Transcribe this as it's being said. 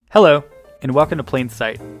Hello, and welcome to Plain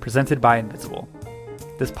Sight, presented by Invisible.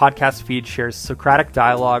 This podcast feed shares Socratic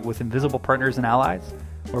dialogue with invisible partners and allies,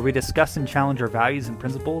 where we discuss and challenge our values and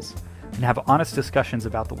principles, and have honest discussions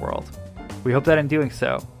about the world. We hope that in doing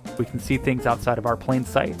so, we can see things outside of our plain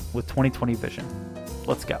sight with 2020 vision.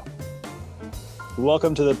 Let's go.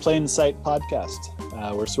 Welcome to the Plain Sight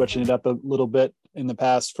podcast. We're switching it up a little bit. In the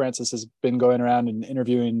past, Francis has been going around and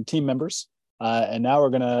interviewing team members. And now we're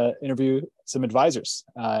going to interview some advisors.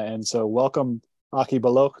 And so welcome Aki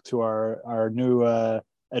Balogh to our new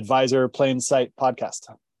advisor Plain Sight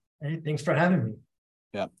podcast. Hey, thanks for having me.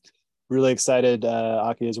 Yeah, really excited.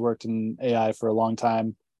 Aki has worked in AI for a long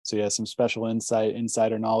time. So he has some special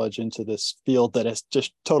insider knowledge into this field that has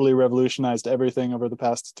just totally revolutionized everything over the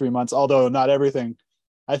past 3 months, although not everything.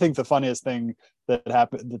 I think the funniest thing that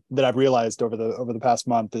happened that I've realized over the past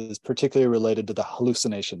month is particularly related to the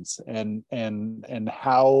hallucinations and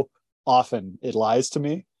how often it lies to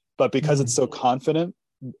me, but because it's so confident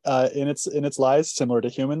in its lies, similar to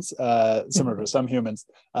humans, similar to some humans,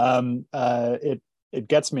 it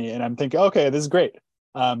gets me, and I'm thinking, okay, this is great.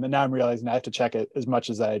 And now I'm realizing I have to check it as much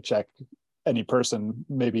as I check any person,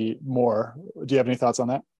 maybe more. Do you have any thoughts on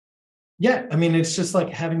that? Yeah, I mean, it's just like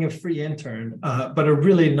having a free intern, but a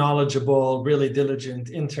really knowledgeable, really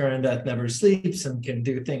diligent intern that never sleeps and can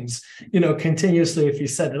do things, continuously if you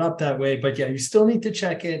set it up that way. But yeah, you still need to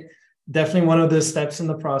check it. Definitely one of the steps in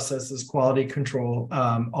the process is quality control,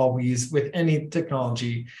 always with any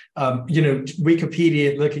technology.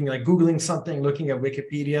 Wikipedia, looking like Googling something, looking at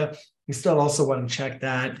Wikipedia, you still also want to check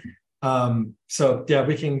that. So yeah,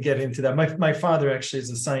 we can get into that. My father actually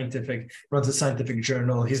runs a scientific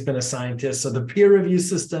journal. He's been a scientist. So the peer review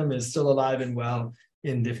system is still alive and well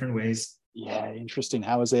in different ways. Yeah, interesting.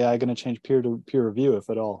 How is AI going to change peer review, if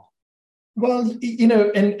at all? Well,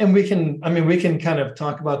 and we can kind of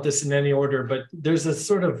talk about this in any order, but there's a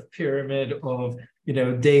sort of pyramid of,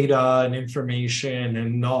 data and information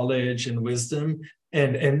and knowledge and wisdom.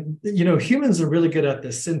 And humans are really good at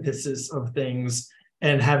the synthesis of things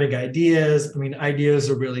and having ideas. I mean, ideas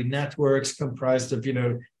are really networks comprised of,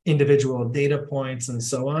 individual data points and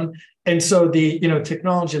so on. And so the,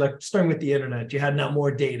 technology, like starting with the internet, you had now more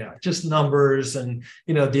data, just numbers and,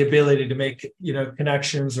 the ability to make,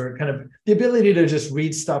 connections, or kind of the ability to just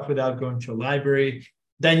read stuff without going to a library.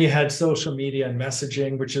 Then you had social media and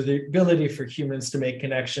messaging, which is the ability for humans to make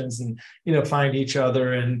connections and, find each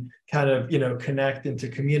other and kind of, connect into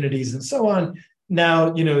communities and so on. Now,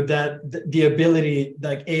 that the ability,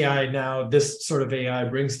 like AI now, this sort of AI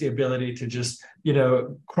brings the ability to just,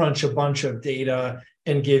 crunch a bunch of data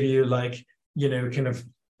and give you kind of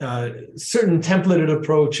certain templated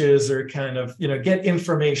approaches, or kind of, get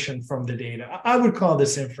information from the data. I would call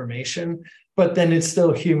this information, but then it's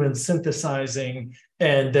still human synthesizing.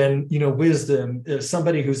 And then, wisdom,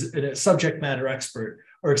 somebody who's a subject matter expert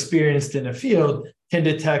or experienced in a field can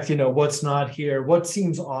detect, what's not here, what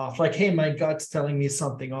seems off, like, hey, my gut's telling me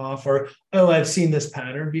something off, or, oh, I've seen this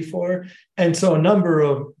pattern before. And so a number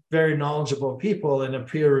of very knowledgeable people in a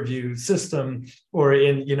peer review system or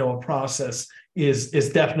in, a process is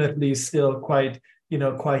definitely still quite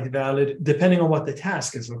valid, depending on what the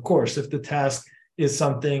task is. Of course, if the task is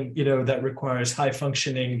something, that requires high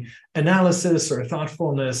functioning analysis or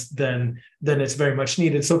thoughtfulness, then it's very much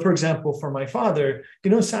needed. So for example, for my father,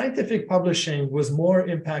 scientific publishing was more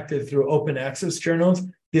impacted through open access journals,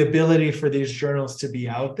 the ability for these journals to be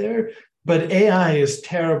out there. But AI is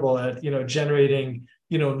terrible at, generating,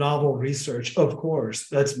 novel research. Of course,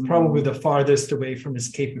 that's probably the farthest away from his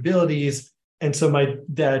capabilities. And so my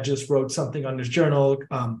dad just wrote something on his journal,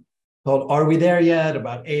 called "Are We There Yet?"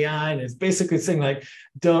 about AI, and it's basically saying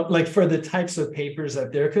don't for the types of papers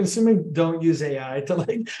that they're consuming, don't use AI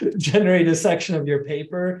to generate a section of your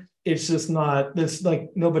paper. It's just not. It's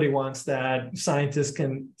nobody wants that. Scientists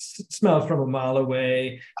can smell from a mile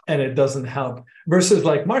away, and it doesn't help. Versus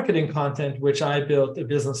marketing content, which I built a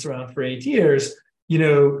business around for 8 years.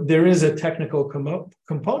 There is a technical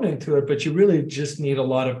component to it, but you really just need a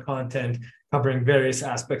lot of content covering various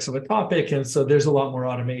aspects of a topic. And so there's a lot more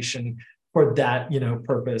automation for that,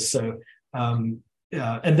 purpose. So, and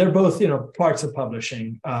they're both, parts of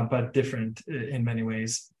publishing, but different in many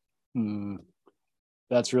ways.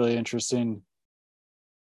 That's really interesting.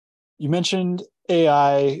 You mentioned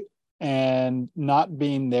AI and not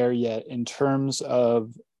being there yet in terms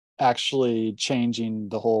of actually changing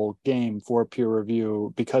the whole game for peer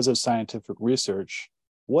review because of scientific research.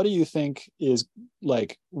 What do you think is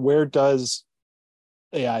where does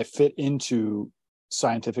AI fit into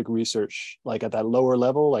scientific research, at that lower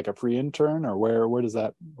level, like a pre-intern, or where does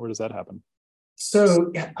that happen?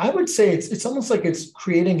 So yeah, I would say it's almost like it's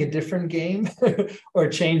creating a different game or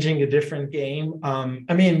changing a different game.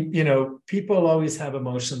 I mean, people always have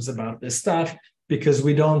emotions about this stuff because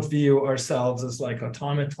we don't view ourselves as like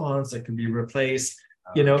automatons that can be replaced,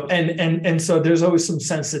 and so there's always some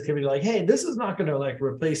sensitivity, like, hey, this is not going to like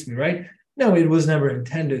replace me, right? No, it was never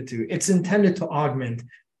intended to. It's intended to augment.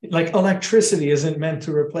 Like electricity isn't meant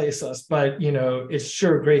to replace us, but it's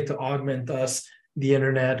sure great to augment us, the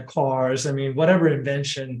internet, cars. I mean, whatever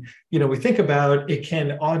invention, we think about, it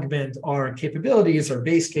can augment our capabilities, our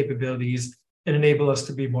base capabilities, and enable us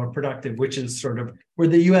to be more productive, which is sort of where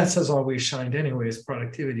the US has always shined anyways,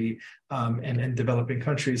 productivity, and developing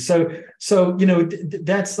countries. So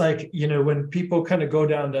that's like, when people kind of go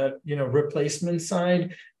down that, replacement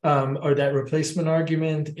side, or that replacement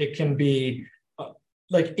argument, it can be,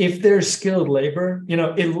 like if there's skilled labor,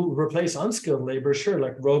 it will replace unskilled labor. Sure,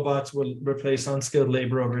 like robots will replace unskilled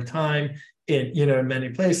labor over time in many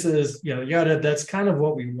places, yada. That's kind of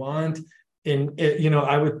what we want. And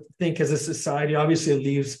I would think as a society, obviously it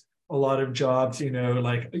leaves a lot of jobs,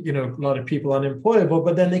 like, a lot of people unemployable,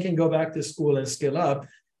 but then they can go back to school and skill up.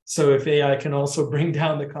 So if AI can also bring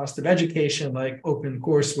down the cost of education, like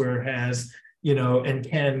OpenCourseWare has, and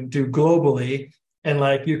can do globally, and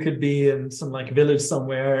like you could be in some like village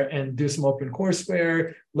somewhere and do some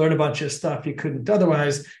OpenCourseWare, learn a bunch of stuff you couldn't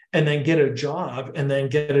otherwise, and then get a job, and then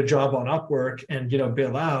get a job on Upwork and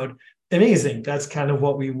bill out. Amazing. That's kind of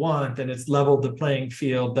what we want, and it's leveled the playing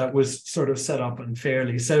field that was sort of set up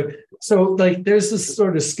unfairly. So like there's this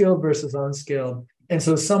sort of skilled versus unskilled, and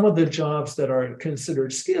so some of the jobs that are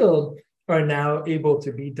considered skilled are now able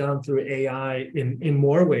to be done through AI in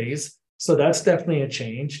more ways. So that's definitely a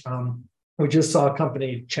change. We just saw a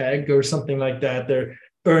company, Chegg or something like that, their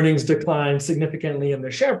earnings declined significantly and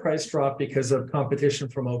their share price dropped because of competition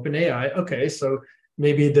from OpenAI. Okay, so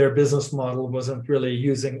maybe their business model wasn't really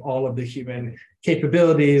using all of the human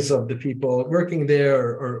capabilities of the people working there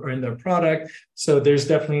or in their product. So there's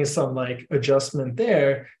definitely some like adjustment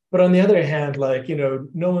there. But on the other hand, like,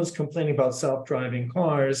 no one's complaining about self-driving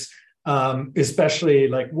cars. Especially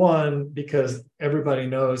like because everybody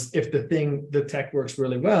knows if the tech works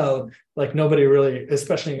really well, like nobody really,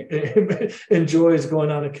 especially enjoys going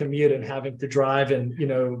on a commute and having to drive and,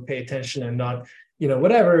 pay attention and not,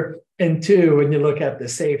 whatever. And two, when you look at the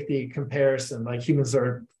safety comparison, like humans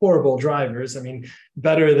are horrible drivers. I mean,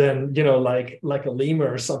 better than, like a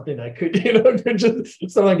lemur or something that could,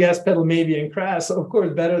 just so on gas pedal maybe and crash. So of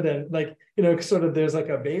course, better than like, sort of there's like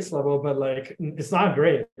a base level, but like, it's not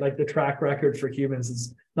great. Like the track record for humans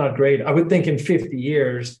is not great. I would think in 50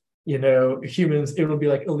 years, humans, it will be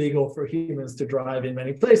like illegal for humans to drive in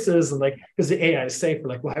many places. And like, because the AI is safer,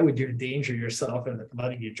 like, why would you endanger yourself and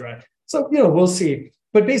letting you drive? So, we'll see.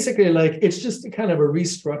 But basically, like, it's just a kind of a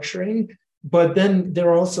restructuring. But then there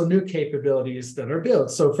are also new capabilities that are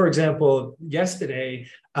built. So, for example, yesterday,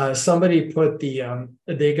 somebody put they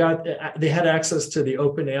had access to the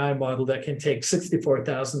OpenAI model that can take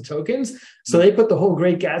 64,000 tokens. So they put the whole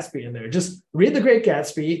Great Gatsby in there. Just read the Great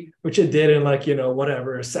Gatsby, which it did in like,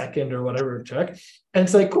 whatever, a second or whatever it took. And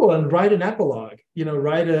it's like, cool, and write an epilogue,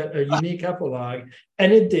 write a unique epilogue.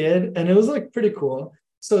 And it did. And it was like pretty cool.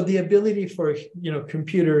 So the ability for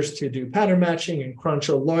computers to do pattern matching and crunch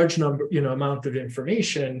a large number, amount of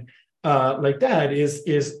information like that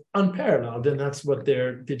is unparalleled, and that's what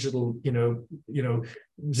their digital,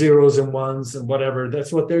 zeros and ones and whatever.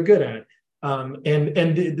 That's what they're good at.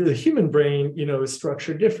 And the human brain, is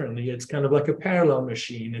structured differently. It's kind of like a parallel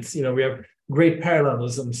machine. It's we have great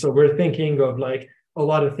parallelism, so we're thinking of like a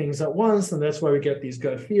lot of things at once, and that's why we get these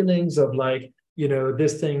gut feelings of like,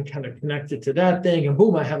 this thing kind of connected to that thing, and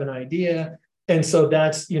boom, I have an idea. And so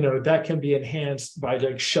that's, that can be enhanced by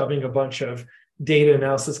like shoving a bunch of data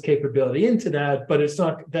analysis capability into that, but it's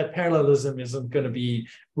not, that parallelism isn't going to be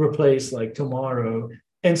replaced like tomorrow.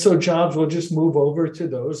 And so jobs will just move over to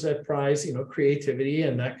those that prize, creativity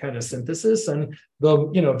and that kind of synthesis, and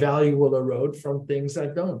the, value will erode from things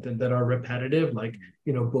that don't and that are repetitive, like,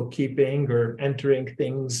 bookkeeping or entering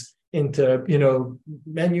things into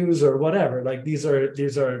menus or whatever. Like these are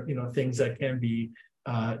things that can be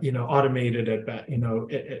automated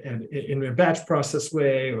in a batch process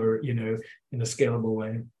way, or in a scalable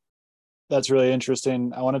way. That's really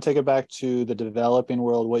interesting. I want to take it back to the developing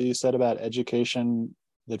world. What you said about education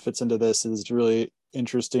that fits into this is really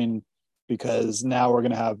interesting, because now we're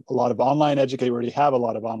going to have a lot of online education. We already have a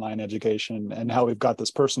lot of online education, and now we've got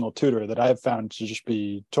this personal tutor that I have found to just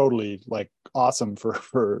be totally like awesome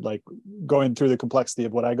for like going through the complexity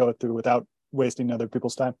of what I go through without wasting other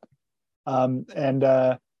people's time.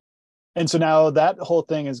 And so now that whole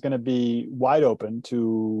thing is going to be wide open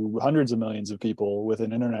to hundreds of millions of people with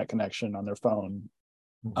an internet connection on their phone.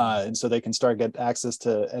 And so they can start get access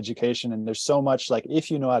to education. And there's so much, like,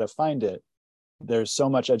 if you know how to find it, there's so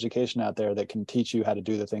much education out there that can teach you how to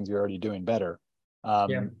do the things you're already doing better.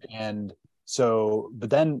 And so, but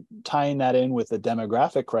then tying that in with the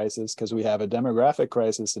demographic crisis, because we have a demographic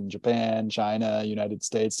crisis in Japan, China, United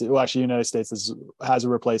States. Well, actually, United States has a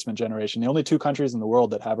replacement generation. The only two countries in the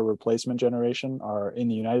world that have a replacement generation are in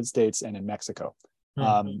the United States and in Mexico.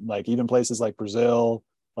 Like even places like Brazil,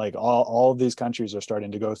 like all of these countries are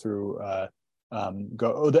starting to go through,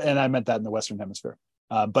 and I meant that in the Western Hemisphere.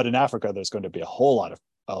 But in Africa, there's going to be a whole lot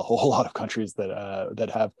of countries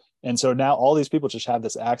that have, and so now all these people just have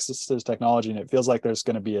this access to this technology, and it feels like there's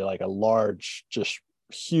going to be like a large, just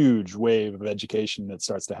huge wave of education that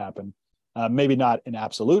starts to happen. Maybe not in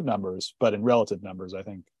absolute numbers, but in relative numbers, I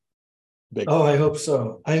think. Big. Oh, I hope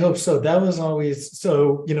so. I hope so. That was always,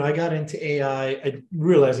 so, I got into AI. I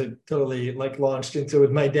realized I totally launched into it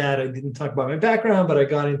with my dad. I didn't talk about my background, but I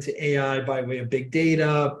got into AI by way of big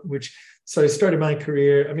data, so I started my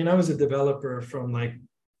career. I was a developer from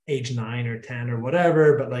age 9 or 10 or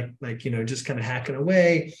whatever, but just kind of hacking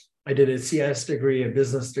away. I did a CS degree, a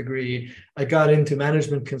business degree. I got into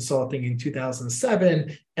management consulting in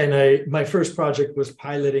 2007. And my first project was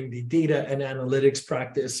piloting the data and analytics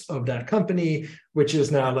practice of that company, which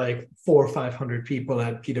is now 400 or 500 people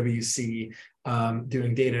at PwC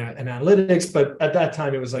doing data and analytics. But at that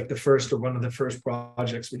time, it was the first or one of the first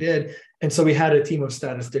projects we did. And so we had a team of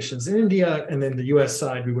statisticians in India. And then the US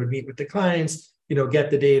side, we would meet with the clients,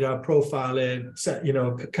 get the data, profile it,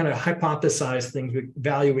 kind of hypothesize things,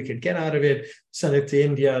 value we could get out of it, send it to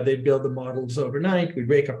India. They'd build the models overnight. We'd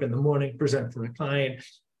wake up in the morning, present to the client.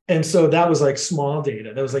 And so that was small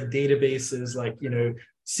data. That was databases,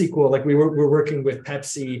 SQL. We're working with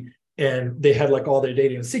Pepsi, and they had all their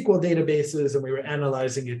data in SQL databases, and we were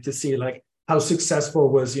analyzing it to see how successful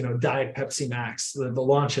was, Diet Pepsi Max, the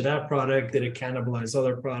launch of that product. Did it cannibalize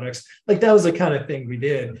other products? That was the kind of thing we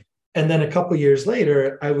did. And then a couple of years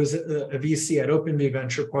later, I was a VC at OpenView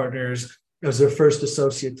Venture Partners. I was their first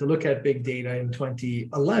associate to look at big data in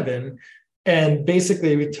 2011. And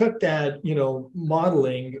basically, we took that,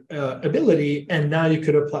 modeling ability, and now you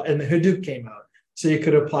could apply, and Hadoop came out. So you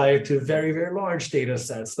could apply it to very, very large data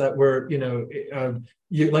sets that were,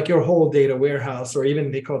 your whole data warehouse, or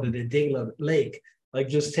even they called it a data lake.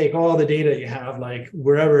 Just take all the data you have,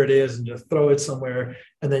 wherever it is, and just throw it somewhere.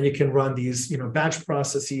 And then you can run these, batch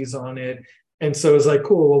processes on it. And so it's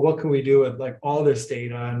cool, well, what can we do with all this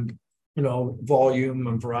data and, volume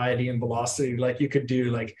and variety and velocity? You could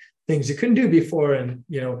do things you couldn't do before. And,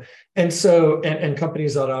 and so, and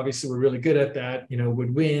companies that obviously were really good at that,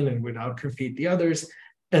 would win and would outcompete the others.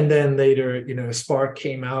 And then later, Spark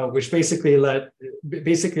came out, which basically let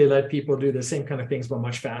people do the same kind of things, but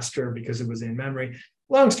much faster because it was in memory.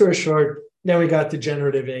 Long story short, then we got to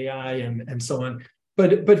generative AI and so on.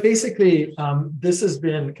 But basically, this has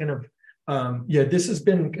been kind of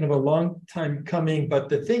a long time coming. But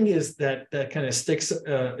the thing is that kind of sticks,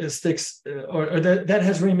 or that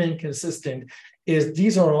has remained consistent, is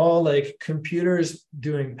these are all computers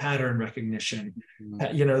doing pattern recognition.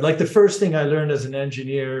 The first thing I learned as an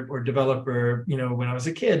engineer or developer, when I was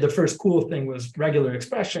a kid, the first cool thing was regular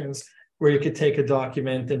expressions, where you could take a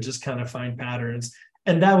document and just kind of find patterns.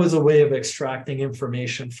 And that was a way of extracting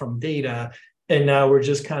information from data. And now we're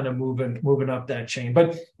just kind of moving up that chain.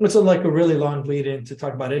 But it's a really long lead in to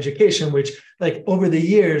talk about education, which over the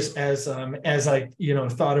years, as I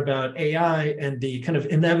thought about AI and the kind of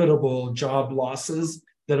inevitable job losses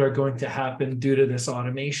that are going to happen due to this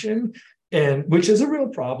automation, and which is a real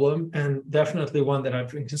problem and definitely one that I've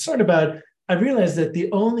been concerned about, I realized that the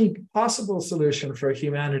only possible solution for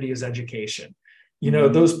humanity is education.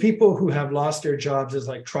 Those people who have lost their jobs as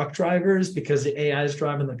truck drivers because the AI is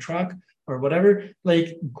driving the truck, or whatever,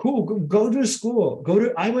 cool, go to school.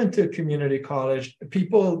 I went to community college.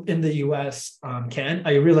 People in the US can.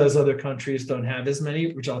 I realize other countries don't have as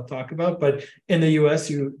many, which I'll talk about, but in the US,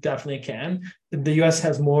 you definitely can. The US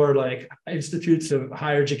has more institutes of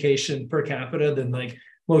higher education per capita than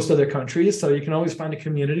most other countries. So you can always find a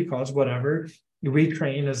community college, whatever. You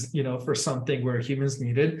retrain as, for something where humans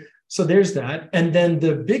needed. So there's that. And then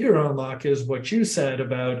the bigger unlock is what you said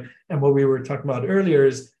about, and what we were talking about earlier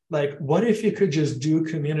is, what if you could just do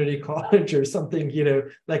community college or something,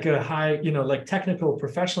 a high, technical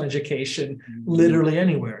professional education, literally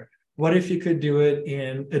anywhere? What if you could do it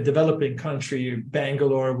in a developing country,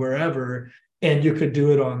 Bangalore, wherever, and you could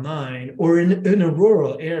do it online, or in a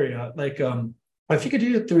rural area, if you could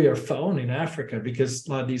do it through your phone in Africa, because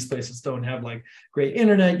a lot of these places don't have like great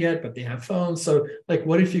internet yet, but they have phones. So like,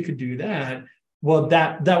 what if you could do that? Well,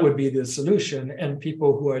 that would be the solution, and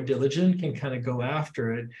people who are diligent can kind of go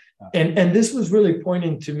after it. And this was really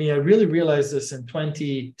pointing to me. I really realized this in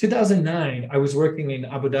 2009. I was working in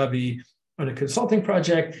Abu Dhabi on a consulting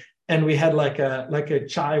project, and we had like a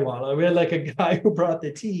chai wala. We had like a guy who brought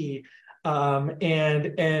the tea.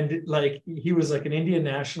 And like he was like an Indian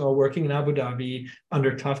national working in Abu Dhabi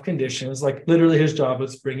under tough conditions. Like literally his job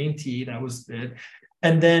was bringing tea. That was it.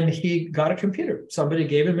 And then he got a computer. Somebody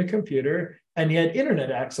gave him a computer and he had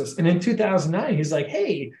internet access. And in 2009, he's like,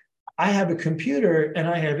 hey, I have a computer and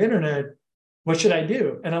I have internet. What should I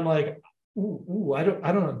do? And I'm like, I don't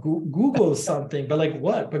know. Google something, but like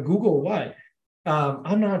what? But Google what?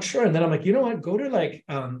 I'm not sure. And then I'm like, you know what? Go to like,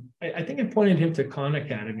 I think I pointed him to Khan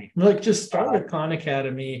Academy. I'm like, just start with Khan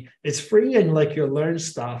Academy. It's free and like you'll learn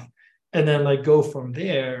stuff and then like go from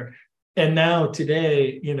there. And now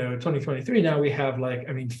today, 2023, now we have like,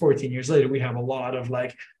 14 years later, we have a lot of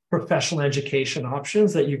like professional education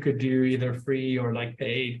options that you could do either free or like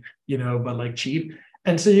paid, but like cheap.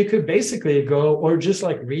 And so you could basically go or just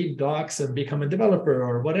like read docs and become a developer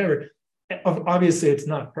or whatever. Obviously it's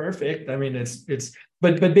not perfect.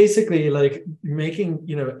 But basically like making,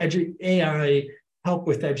 AI help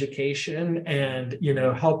with education and,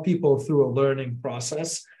 help people through a learning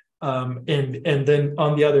process. And then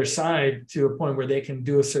on the other side to a point where they can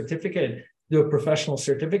do a professional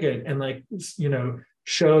certificate and like,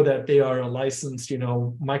 show that they are a licensed,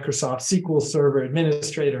 Microsoft SQL Server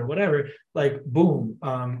administrator, whatever, like boom,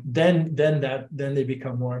 then they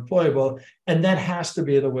become more employable. And that has to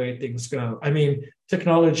be the way things go.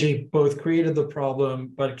 Technology both created the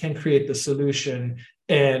problem, but can create the solution.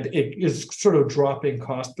 And it is sort of dropping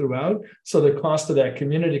cost throughout. So the cost of that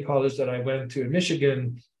community college that I went to in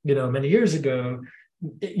Michigan, many years ago,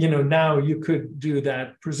 now you could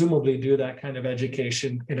presumably do that kind of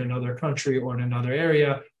education in another country or in another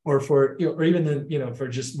area, or or even then, for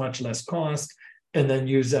just much less cost, and then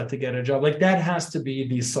use that to get a job. Like that has to be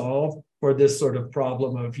the solve for this sort of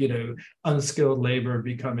problem of, unskilled labor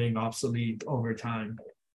becoming obsolete over time.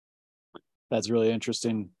 That's really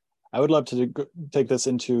interesting. I would love to take this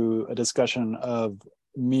into a discussion of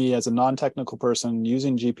me as a non-technical person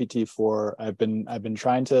using GPT-4. I've been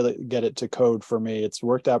trying to get it to code for me. It's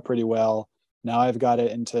worked out pretty well. Now I've got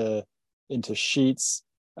it into Sheets.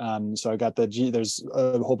 So I got there's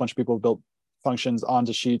a whole bunch of people who built functions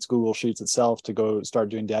onto Sheets, Google Sheets itself, to go start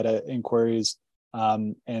doing data inquiries.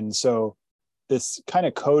 And so this kind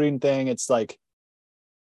of coding thing, it's like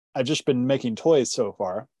I've just been making toys so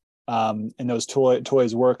far. And those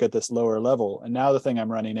toys work at this lower level. And now the thing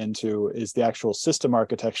I'm running into is the actual system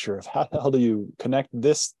architecture of how the hell do you connect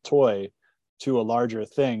this toy to a larger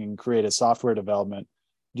thing and create a software development.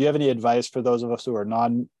 Do you have any advice for those of us who are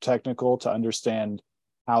non-technical to understand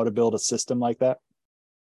how to build a system like that?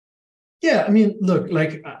 Yeah, look,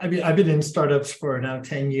 like I've been in startups for now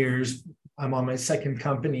 10 years. I'm on my second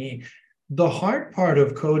company. The hard part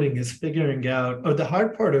of coding is figuring out, or the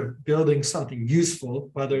hard part of building something useful,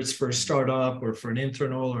 whether it's for a startup or for an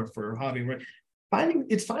internal or for a hobby,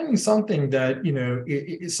 finding something that,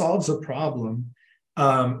 it solves a problem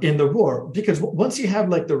in the world. Because once you have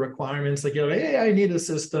like the requirements, like, hey, I need a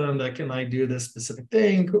system that can like do this specific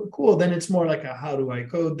thing, cool. Then it's more like how do I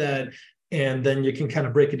code that? And then you can kind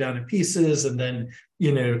of break it down in pieces and then,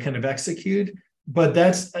 kind of execute. But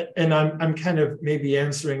I'm kind of maybe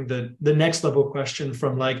answering the next level question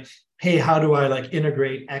from like, hey, how do I like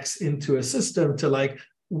integrate X into a system to like,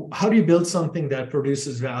 how do you build something that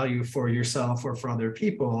produces value for yourself or for other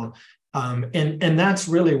people? And that's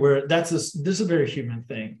really where this is a very human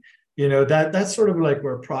thing. That's sort of like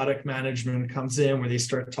where product management comes in, where they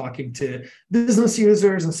start talking to business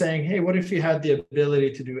users and saying, hey, what if you had the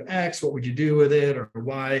ability to do X? What would you do with it, or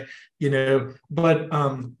Y?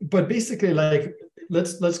 But basically, like,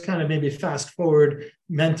 let's kind of maybe fast forward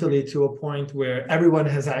mentally to a point where everyone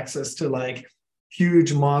has access to like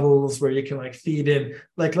huge models where you can like feed in,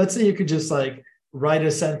 like, let's say you could just like write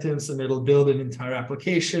a sentence and it'll build an entire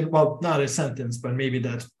application. Well, not a sentence, but maybe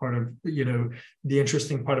that's part of, the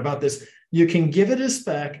interesting part about this. You can give it a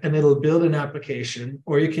spec and it'll build an application,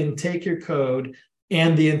 or you can take your code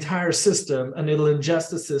and the entire system and it'll ingest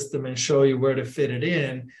the system and show you where to fit it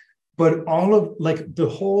in. But all of like the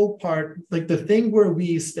whole part, like the thing where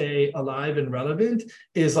we stay alive and relevant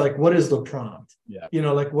is like, what is the prompt? Yeah.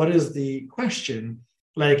 Like what is the question?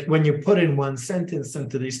 Like when you put in one sentence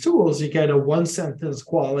into these tools, you get a one sentence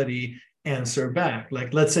quality answer back.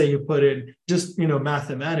 Like let's say you put in just,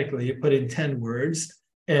 mathematically, you put in 10 words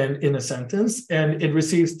and in a sentence, and it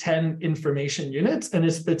receives 10 information units and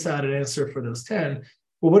it spits out an answer for those 10.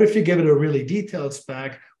 Well, what if you give it a really detailed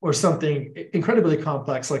spec or something incredibly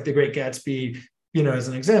complex like the Great Gatsby, as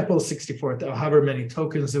an example, 64, however many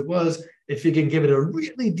tokens it was. If you can give it a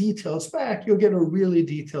really detailed spec, you'll get a really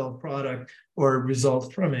detailed product or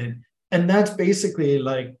result from it. And that's basically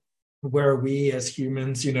like where we as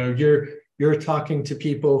humans, you're talking to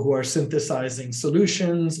people who are synthesizing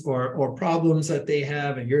solutions or problems that they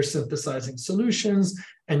have, and you're synthesizing solutions,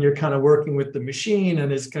 and you're kind of working with the machine,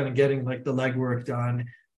 and it's kind of getting like the legwork done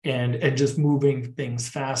and just moving things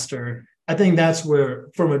faster. I think that's where,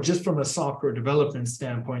 from a software development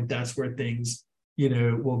standpoint, that's where things,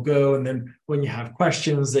 will go. And then when you have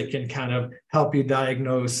questions, they can kind of help you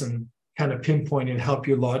diagnose and kind of pinpoint and help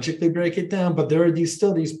you logically break it down. But there are these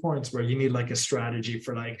points where you need like a strategy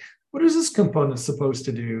for like, what is this component supposed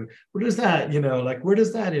to do? What is that, where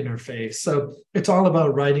does that interface? So it's all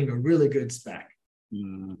about writing a really good spec.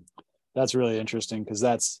 That's really interesting, because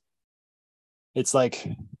it's like,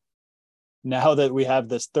 now that we have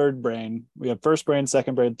this third brain, we have first brain,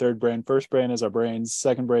 second brain, third brain. First brain is our brains.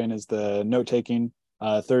 Second brain is the note taking.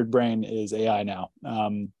 Third brain is AI now.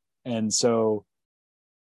 And so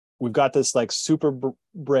we've got this like super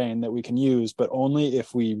brain that we can use, but only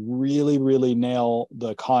if we really, really nail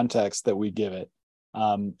the context that we give it.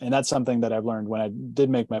 And that's something that I've learned when I did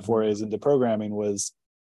make my forays into programming, was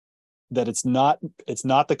that it's not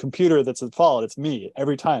the computer that's at fault. It's me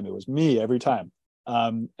every time. It was me every time.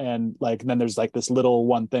 And like, then there's like this little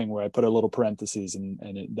one thing where I put a little parentheses, and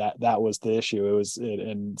that was the issue.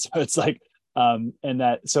 And so it's like, and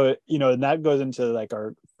that goes into like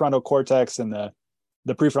our frontal cortex and the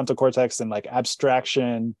prefrontal cortex, and like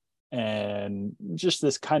abstraction, and just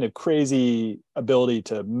this kind of crazy ability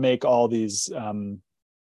to make all these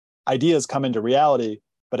ideas come into reality.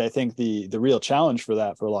 But I think the real challenge for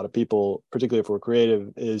that, for a lot of people, particularly if we're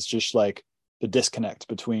creative, is just like the disconnect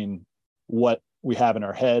between what we have in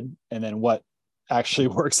our head and then what actually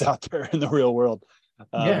works out there in the real world.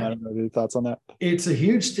 I don't know, any thoughts on that? It's a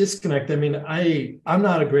huge disconnect. I mean, I'm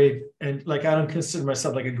not a great, and like, I don't consider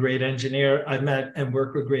myself like a great engineer. I've met and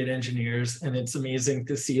worked with great engineers, and it's amazing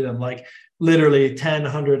to see them like literally 10,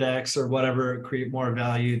 100x or whatever create more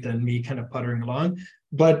value than me kind of puttering along.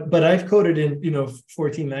 But I've coded in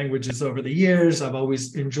 14 languages over the years. I've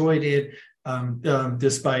always enjoyed it,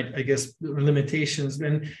 despite, I guess, limitations,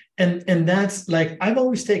 and that's like, I've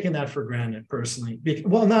always taken that for granted personally.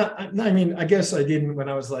 I mean, I guess I didn't when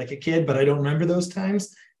I was like a kid, but I don't remember those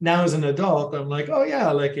times. Now as an adult, I'm like, oh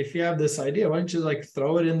yeah, like if you have this idea, why don't you like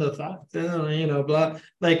throw it in the thought, blah.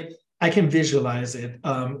 Like I can visualize it,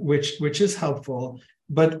 which is helpful.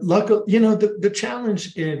 But luckily, the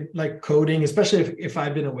challenge in like coding, especially if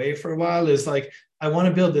I've been away for a while, is like, I want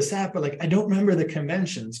to build this app, but like, I don't remember the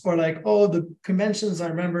conventions, or like, oh, the conventions I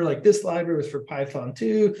remember, like this library was for Python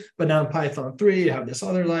 2, but now in Python 3, you have this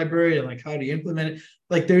other library, and like, how do you implement it?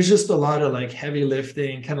 Like, there's just a lot of like heavy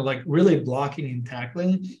lifting, kind of like really blocking and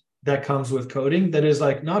tackling that comes with coding that is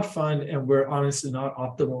like not fun. And we're honestly not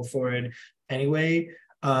optimal for it anyway.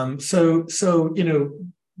 So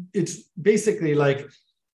it's basically like,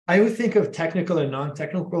 I would think of technical and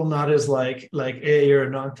non-technical not as like, hey, you're a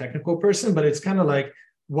non-technical person, but it's kind of like,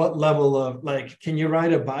 what level of like, can you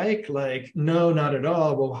ride a bike? Like, no, not at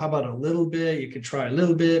all. Well, how about a little bit? You could try a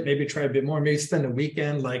little bit, maybe try a bit more, maybe spend a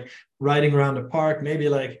weekend like riding around a park, maybe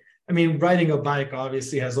like, I mean, riding a bike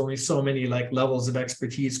obviously has only so many like levels of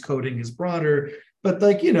expertise. Coding is broader, but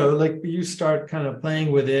like, like you start kind of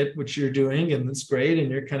playing with it, which you're doing, and it's great.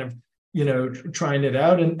 And you're kind of, trying it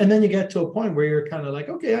out. And then you get to a point where you're kind of like,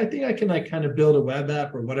 okay, I think I can like kind of build a web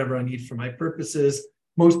app or whatever I need for my purposes.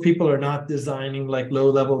 Most people are not designing like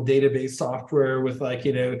low-level database software with like,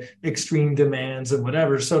 extreme demands and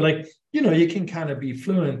whatever. So like, you can kind of be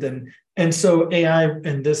fluent. And so AI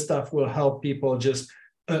and this stuff will help people just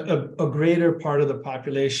a greater part of the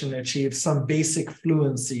population achieve some basic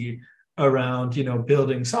fluency around,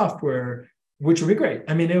 building software, which would be great.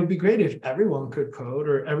 I mean, it would be great if everyone could code,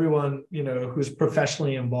 or everyone, who's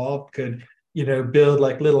professionally involved could, build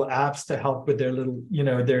like little apps to help with their little,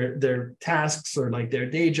 their tasks or like their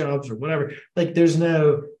day jobs or whatever. Like there's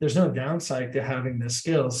no downside to having this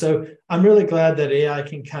skill. So I'm really glad that AI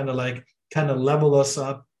can kind of level us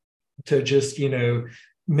up to just,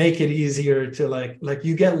 make it easier to like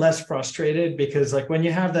you get less frustrated, because like when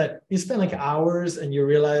you have that, you spend like hours and you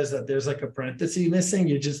realize that there's like a parenthesis missing,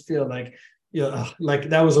 you just feel like, like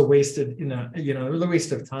that was a wasted, it was a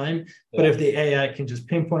waste of time. Yeah. But if the AI can just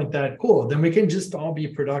pinpoint that, cool, then we can just all be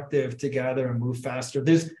productive together and move faster.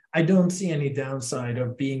 I don't see any downside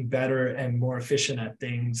of being better and more efficient at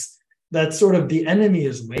things, that sort of the enemy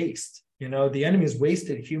is waste. The enemy is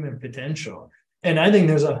wasted human potential. And I think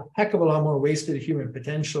there's a heck of a lot more wasted human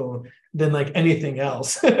potential than like anything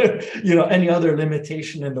else, any other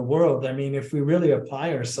limitation in the world. I mean, if we really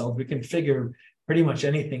apply ourselves, we can figure pretty much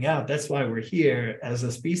anything out. That's why we're here as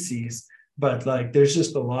a species. But like, there's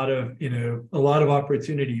just a lot of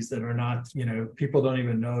opportunities that are not, people don't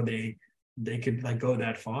even know they could like go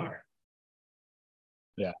that far.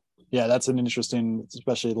 Yeah, that's an interesting,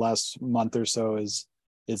 especially last month or so, is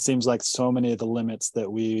it seems like so many of the limits that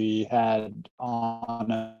we had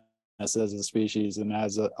on us as a species and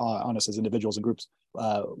on us as individuals and groups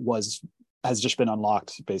has just been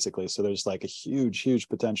unlocked, basically. So there's like a huge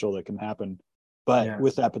potential that can happen. But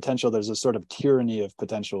with that potential, there's a sort of tyranny of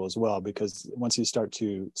potential as well, because once you start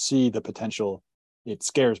to see the potential, it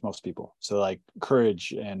scares most people. So like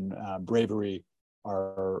courage and bravery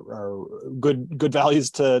are good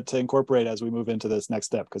values to incorporate as we move into this next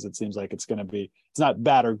step, because it seems like it's not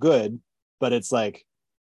bad or good, but it's like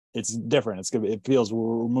it's different. It feels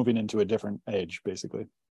we're moving into a different age, basically.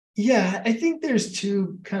 Yeah, I think there's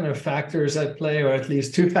two kind of factors at play, or at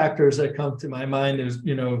least two factors that come to my mind. There's,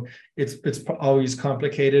 it's always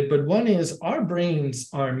complicated, but one is our brains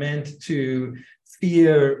are meant to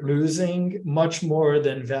fear losing much more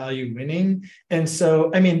than value winning. And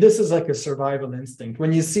so, I mean, this is like a survival instinct.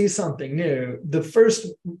 When you see something new, the first,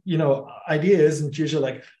 idea isn't usually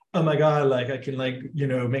like, oh my God, like I can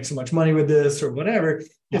make so much money with this or whatever.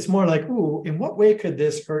 It's more like, ooh, in what way could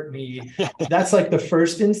this hurt me? That's like the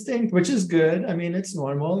first instinct, which is good. I mean, it's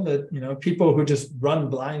normal that, people who just run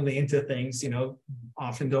blindly into things,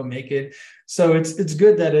 often don't make it. So it's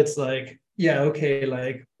good that it's like, yeah, okay,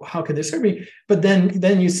 like how could this hurt me? But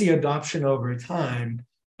then you see adoption over time.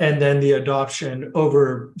 And then the adoption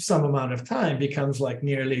over some amount of time becomes like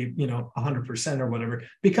nearly, 100% or whatever,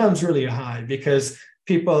 becomes really high because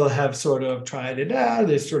people have sort of tried it out,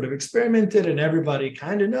 they sort of experimented, and everybody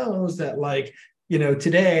kind of knows that like,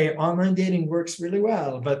 today online dating works really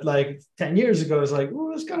well. But like 10 years ago, it's like,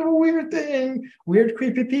 oh, it's kind of a weird thing. Weird,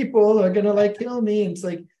 creepy people are going to like kill me. And it's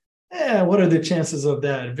like, what are the chances of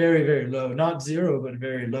that? Very, very low, not zero, but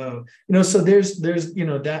very low. So there's,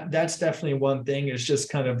 that's definitely one thing. It's just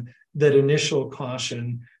kind of that initial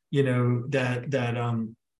caution, that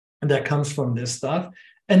comes from this stuff.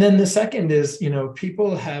 And then the second is,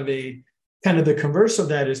 people have a kind of the converse of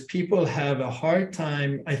that is people have a hard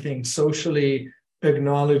time, I think, socially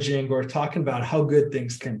acknowledging or talking about how good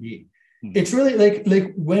things can be. It's really like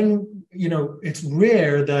when, it's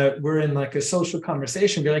rare that we're in like a social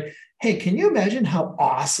conversation, be like, hey, can you imagine how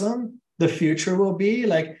awesome the future will be?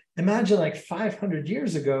 Like, imagine like 500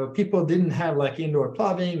 years ago, people didn't have like indoor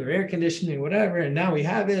plumbing or air conditioning, whatever. And now we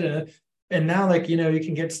have it. And now, like, you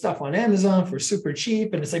can get stuff on Amazon for super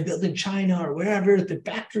cheap, and it's like built in China or wherever, the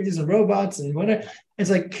factories and robots and whatever. It's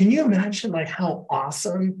like, can you imagine like how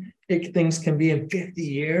awesome things can be in 50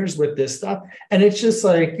 years with this stuff? And it's just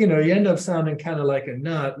like, you end up sounding kind of like a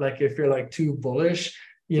nut, like if you're like too bullish,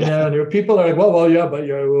 and people are like, well, yeah, but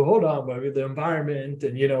well, hold on, but with the environment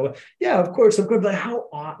and, yeah, of course, but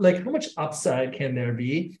how much upside can there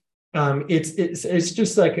be? It's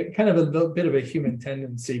just like a, kind of a little bit of a human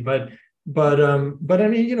tendency, but I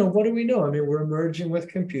mean, what do we know? I mean, we're emerging with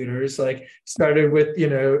computers, like started with,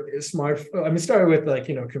 started with like,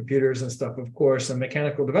 computers and stuff, of course, and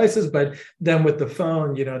mechanical devices, but then with the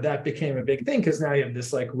phone, that became a big thing because now you have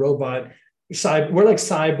this like robot side, we're like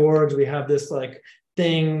cyborgs. We have this like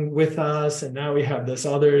thing with us. And now we have this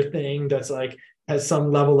other thing that's like, has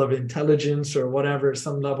some level of intelligence or whatever,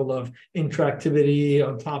 some level of interactivity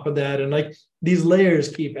on top of that. And like these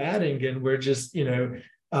layers keep adding, and we're just,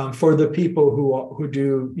 for the people who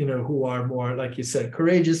do, who are more, like you said,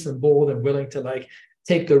 courageous and bold and willing to like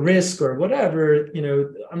take the risk or whatever,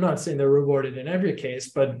 I'm not saying they're rewarded in every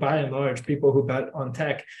case, but by and large, people who bet on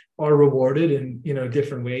tech are rewarded in,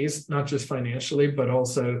 different ways, not just financially, but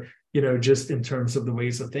also, just in terms of the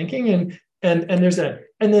ways of thinking. And there's that.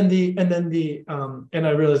 And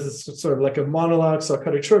I realize it's sort of like a monologue, so I'll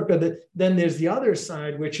cut it short, but then there's the other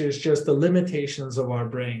side, which is just the limitations of our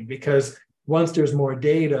brain, because once there's more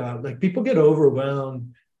data, like people get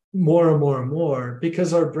overwhelmed more and more and more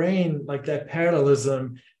because our brain, like that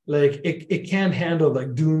parallelism, like it can't handle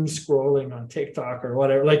like doom scrolling on TikTok or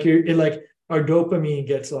whatever. Like our dopamine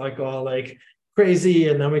gets like all like crazy,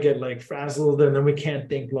 and then we get like frazzled, and then we can't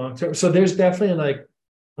think long term. So there's definitely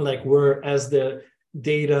like we're, as the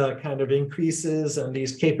data kind of increases and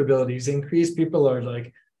these capabilities increase, people are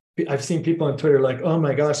like, I've seen people on Twitter like, oh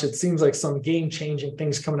my gosh, it seems like some game-changing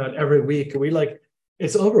things coming out every week. Are we like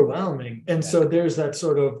it's overwhelming. And so there's that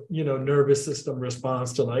sort of, nervous system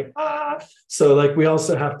response to like, so like we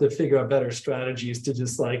also have to figure out better strategies to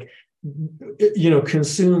just like,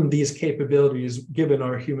 consume these capabilities given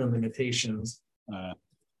our human limitations.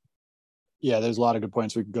 Yeah, there's a lot of good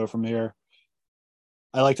points we could go from here.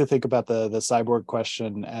 I like to think about the cyborg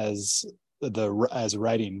question as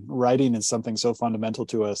writing. Writing is something so fundamental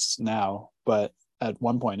to us now, but at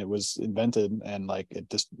one point it was invented, and like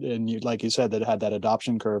like you said, that it had that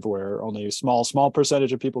adoption curve where only a small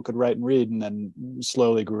percentage of people could write and read, and then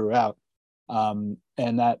slowly grew out. And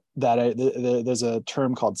there's a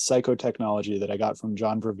term called psychotechnology that I got from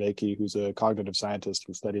John Vervaeke, who's a cognitive scientist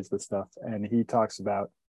who studies this stuff, and he talks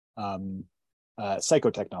about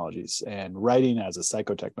psychotechnologies and writing as a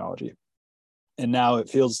psychotechnology. And now it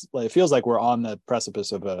feels like we're on the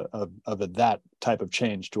precipice of that type of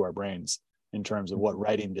change to our brains, in terms of what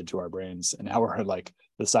writing did to our brains, and how we're like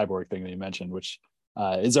the cyborg thing that you mentioned, which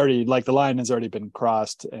is already, like, the line has already been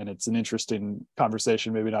crossed. And it's an interesting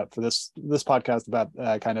conversation, maybe not for this podcast, about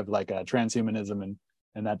kind of like transhumanism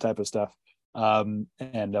and that type of stuff, and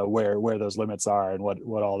where those limits are and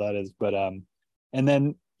what all that is. But and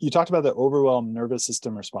then you talked about the overwhelmed nervous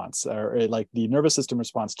system response, or like the nervous system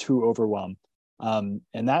response to overwhelm. And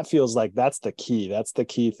that feels like that's the key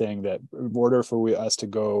thing, that in order for us to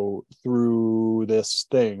go through this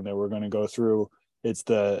thing that we're going to go through, it's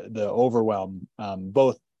the overwhelm,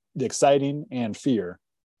 both the exciting and fear.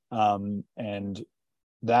 And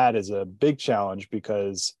that is a big challenge,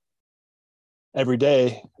 because every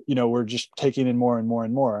day, we're just taking in more and more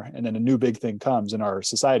and more. And then a new big thing comes, and our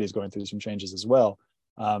society is going through some changes as well.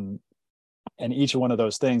 And each one of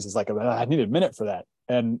those things is like, I need a minute for that.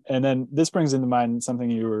 And then this brings into mind something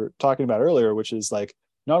you were talking about earlier, which is like,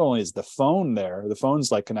 not only is the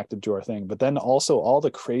phone's like connected to our thing, but then also all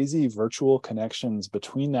the crazy virtual connections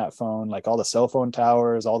between that phone, like all the cell phone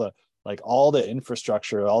towers, all the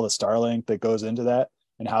infrastructure, all the Starlink that goes into that,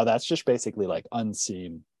 and how that's just basically like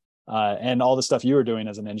unseen. And all the stuff you were doing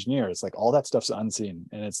as an engineer, it's like all that stuff's unseen,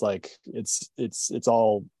 and it's like it's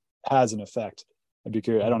all has an effect. I'd be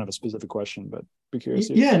curious. I don't have a specific question, but be curious.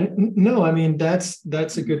 Yeah, no, I mean, that's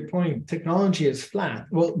a good point. Technology is flat.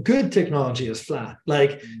 Well, good technology is flat.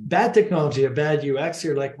 Like bad technology, a bad UX,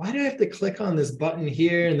 you're like, why do I have to click on this button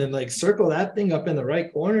here and then like circle that thing up in the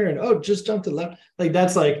right corner and just jump to the left? Like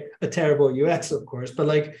that's like a terrible UX, of course, but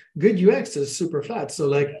like good UX is super flat. So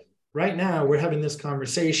like right now we're having this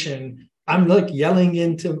conversation. I'm like yelling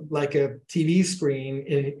into like a TV screen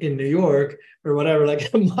in New York or whatever,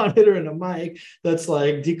 like a monitor and a mic that's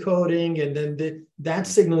like decoding. And then that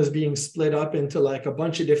signal is being split up into like a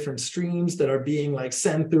bunch of different streams that are being like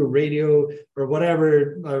sent through radio or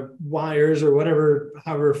whatever, wires or whatever,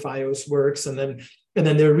 however Fios works. And then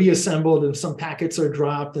they're reassembled, and some packets are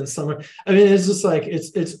dropped, and it's just like,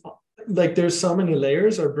 it's like, there's so many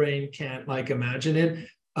layers our brain can't like imagine it.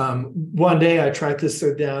 One day I tried to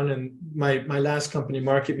sit down, and my last company,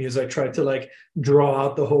 Market Muse, I tried to like draw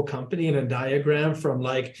out the whole company in a diagram, from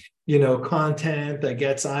like, content that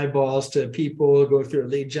gets eyeballs to people, go through a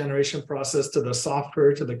lead generation process to the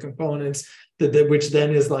software, to the components, which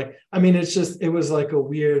then is like, it was like a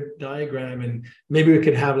weird diagram. And maybe we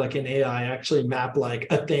could have like an AI actually map like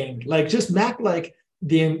a thing, like just map like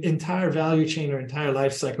the entire value chain or entire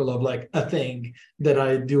life cycle of like a thing that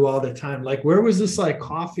I do all the time. Like, where was this like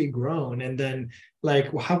coffee grown? And then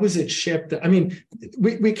like, how was it shipped?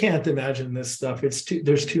 We can't imagine this stuff.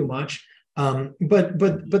 There's too much. But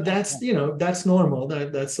that's, that's normal.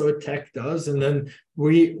 That's what tech does. And then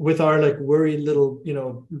we, with our like worried little,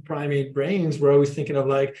 primate brains, we're always thinking of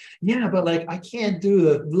like, yeah, but like, I can't do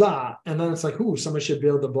the blah. And then it's like, ooh, someone should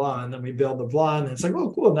build the blah. And then we build the blah. And it's like,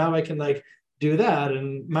 oh, cool. Now I can like do that,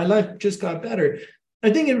 and my life just got better.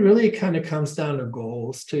 I think it really kind of comes down to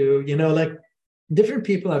goals too. Like different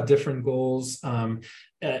people have different goals, and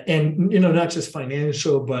not just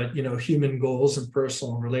financial, but human goals and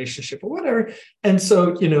personal relationship or whatever. And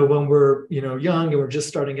so when we're young and we're just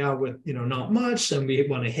starting out with not much, and we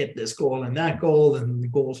want to hit this goal and that goal, and the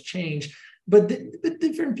goals change. But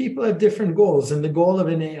different people have different goals, and the goal of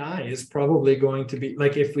an AI is probably going to be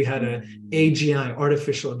like, if we had an AGI,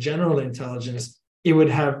 artificial general intelligence, it would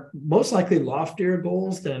have most likely loftier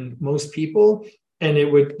goals than most people, and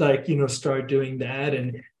it would like start doing that,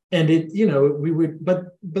 and it we would,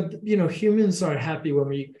 but humans are happy when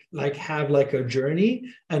we like have like a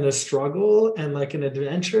journey and a struggle and like an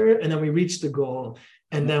adventure, and then we reach the goal.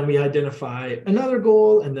 And then we identify another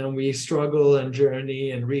goal, and then we struggle and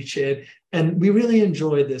journey and reach it. And we really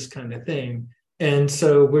enjoy this kind of thing. And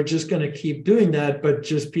so we're just going to keep doing that, but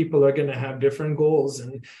just people are going to have different goals.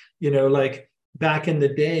 And, like back in the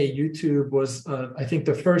day, YouTube was, I think,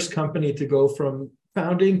 the first company to go from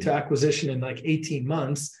founding to acquisition in like 18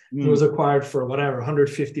 months. It was acquired for whatever,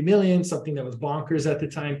 150 million, something that was bonkers at the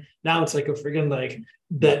time. Now it's like a friggin' like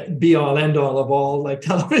the be all end all of all like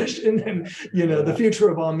television, and the future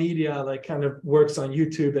of all media like kind of works on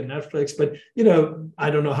YouTube and Netflix. But I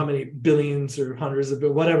don't know how many billions or hundreds of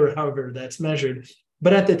whatever, however that's measured.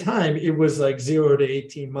 But at the time, it was like 0 to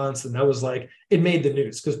 18 months. And that was like, it made the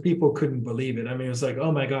news because people couldn't believe it. I mean, it was like,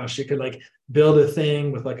 oh my gosh, you could like build a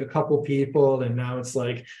thing with like a couple people. And now it's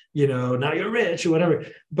like, now you're rich or whatever.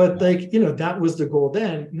 But like, that was the goal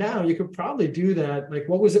then. Now you could probably do that. Like,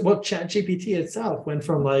 what was it? Well, ChatGPT itself went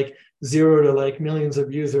from like 0 to like millions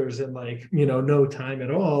of users in like, no time at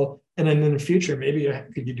all. And then in the future, maybe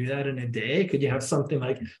could you do that in a day? Could you have something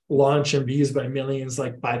like launch and be used by millions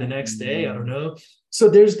like by the next day? I don't know. So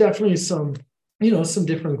there's definitely some, some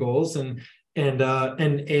different goals, and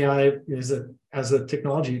AI is as a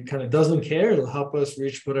technology kind of doesn't care. It'll help us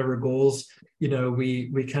reach whatever goals,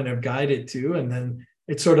 we kind of guide it to. And then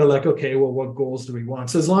it's sort of like, okay, well, what goals do we want?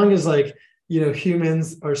 So as long as like,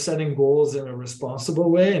 humans are setting goals in a responsible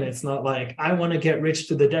way, and it's not like, I want to get rich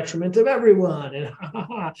to the detriment of everyone. And,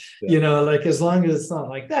 like as long as it's not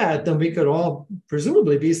like that, then we could all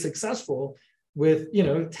presumably be successful with,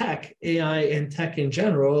 tech, AI and tech in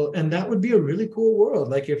general. And that would be a really cool world.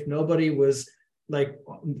 Like if nobody was like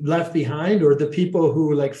left behind, or the people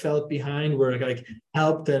who like felt behind were like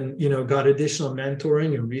helped and, got additional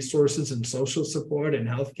mentoring and resources and social support and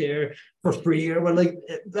healthcare for free, or what, like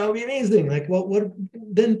that would be amazing. Like what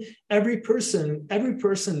then every person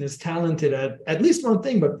is talented at least one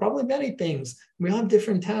thing, but probably many things. We all have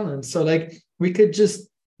different talents. So like we could just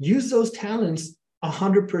use those talents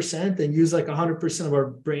 100% and use like 100% of our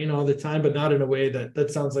brain all the time, but not in a way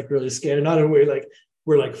that sounds like really scary, not in a way like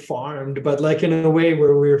we're like farmed, but like in a way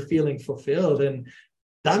where we're feeling fulfilled. And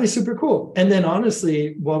that'd be super cool. And then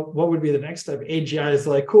honestly, what would be the next step? AGI is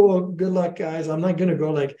like, cool, good luck, guys. I'm not going to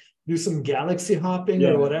go like do some galaxy hopping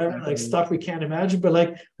or whatever, like stuff we can't imagine, but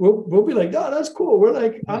like, we'll be like, oh, that's cool. We're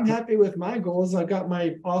like, I'm happy with my goals. I got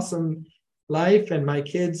my awesome life and my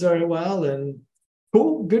kids are well, and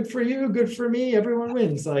cool, good for you, good for me. Everyone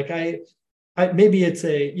wins. Like I maybe it's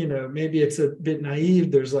a bit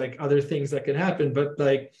naive. There's like other things that could happen, but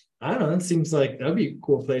like, I don't know, it seems like that'd be a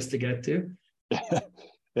cool place to get to.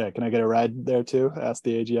 Yeah. Can I get a ride there too? Ask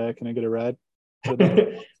the AGI, can I get a ride?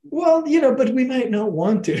 Well, but we might not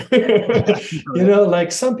want to.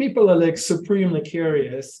 Like some people are like supremely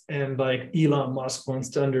curious, and like Elon Musk wants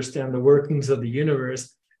to understand the workings of the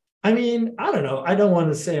universe. I mean, I don't know. I don't want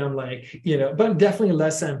to say I'm like, but definitely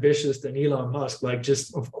less ambitious than Elon Musk, like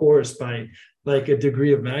just, of course, by like a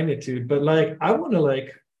degree of magnitude. But like, I want to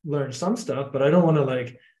like learn some stuff, but I don't want to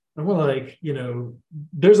like,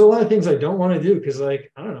 there's a lot of things I don't want to do because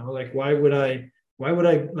like, I don't know, like, why would I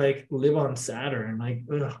like live on Saturn?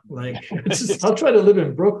 Like, I'll try to live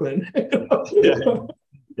in Brooklyn.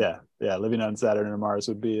 Yeah. Living on Saturn or Mars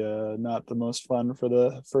would be not the most fun for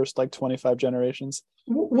the first like 25 generations.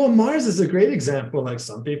 Well, Mars is a great example. Like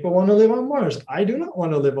some people want to live on Mars. I do not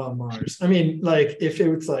want to live on Mars. I mean, like if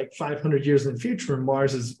it's like 500 years in the future,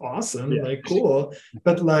 Mars is awesome, like cool.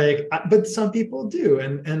 But some people do,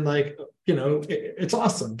 and like it's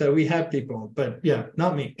awesome that we have people. But yeah,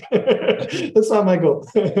 not me. That's not my goal.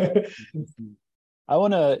 I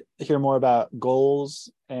want to hear more about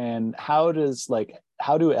goals and how do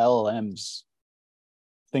LLMs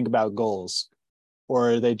think about goals,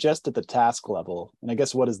 or are they just at the task level? And I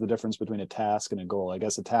guess what is the difference between a task and a goal? I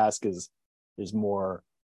guess a task is more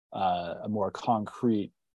a more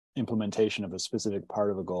concrete implementation of a specific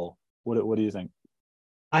part of a goal. What do you think?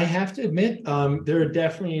 I have to admit, there are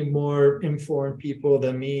definitely more informed people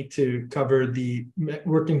than me to cover the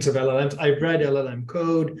workings of LLMs. I've read LLM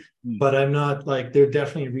code, but I'm not like, there are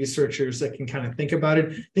definitely researchers that can kind of think about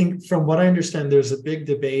it. I think from what I understand, there's a big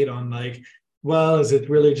debate on like, well, is it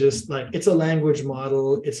really just like, it's a language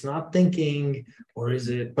model, it's not thinking, or is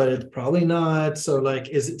it, but it's probably not. So like,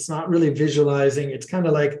 it's not really visualizing. It's kind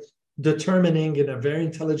of like determining in a very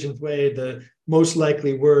intelligent way the most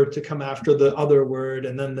likely word to come after the other word,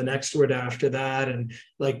 and then the next word after that, and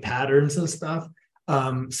like patterns and stuff.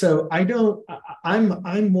 So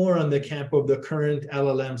I'm more on the camp of the current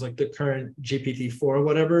LLMs, like the current GPT-4 or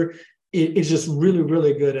whatever. It's just really,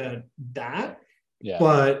 really good at that. Yeah.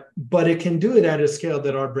 But it can do it at a scale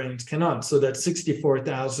that our brains cannot. So that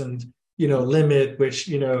 64,000, limit, which,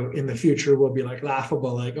 in the future will be like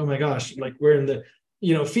laughable, like, oh my gosh, like we're in the,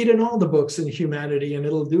 feed in all the books in humanity and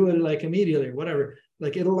it'll do it like immediately, whatever.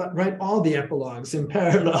 Like it'll write all the epilogues in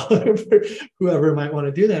parallel for whoever might want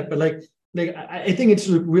to do that. But like, like I think it's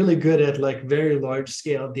really good at like very large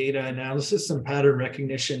scale data analysis and pattern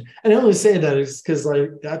recognition. And I only say that is because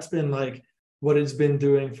like that's been like what it's been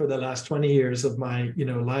doing for the last 20 years of my,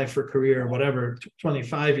 life or career or whatever,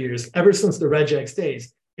 25 years, ever since the regex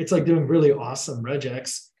days. It's like doing really awesome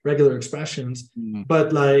regex, regular expressions. Mm.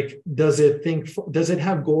 But like, does it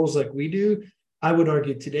have goals like we do? I would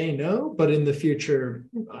argue today, no, but in the future,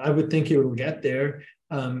 I would think it will get there.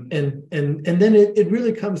 And then it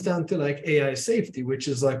really comes down to like AI safety, which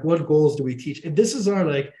is like, what goals do we teach? And this is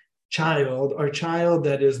our child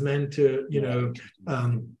that is meant to,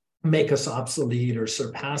 make us obsolete or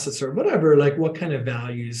surpass us or whatever. Like, what kind of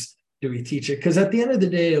values do we teach it? Because at the end of the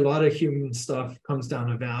day, a lot of human stuff comes down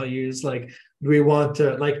to values. Like, do we want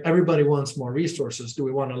to, like, everybody wants more resources. Do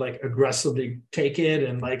we want to like aggressively take it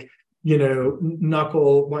and like,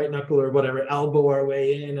 white knuckle or whatever, elbow our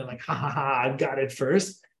way in and like, I've got it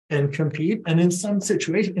first and compete. And in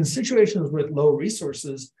situations with low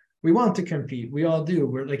resources, we want to compete. We all do.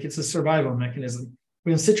 We're like, it's a survival mechanism.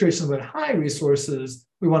 But in situations with high resources,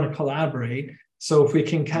 we want to collaborate. So if we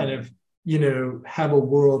can kind of, have a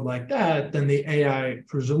world like that, then the AI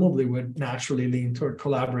presumably would naturally lean toward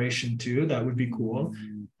collaboration too. That would be cool.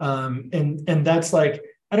 And that's like,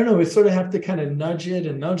 I don't know, we sort of have to kind of nudge it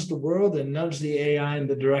and nudge the world and nudge the AI in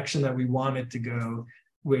the direction that we want it to go,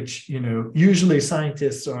 which, usually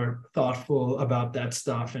scientists are thoughtful about that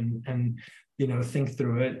stuff and think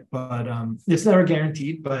through it, but it's never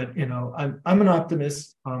guaranteed. But, I'm an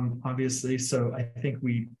optimist, obviously. So I think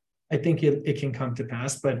it can come to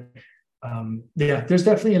pass, but there's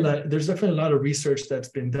definitely a lot of research that's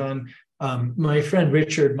been done. My friend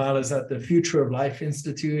Richard Mala is at the Future of Life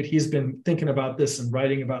Institute. He's been thinking about this and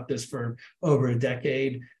writing about this for over a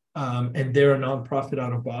decade. And they're a nonprofit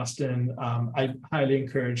out of Boston. I highly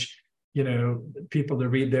encourage, people to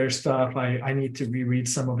read their stuff. I need to reread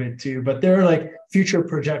some of it too, but there are like future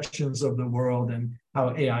projections of the world and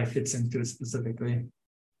how AI fits into it specifically.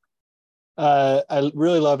 I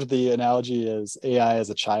really loved the analogy as AI as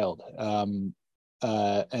a child. And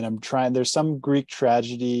there's some Greek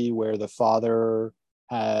tragedy where the father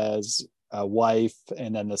has a wife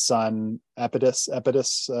and then the son, Epidus,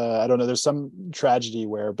 I don't know, there's some tragedy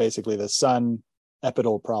where basically the son,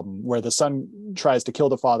 epidal problem, where the son tries to kill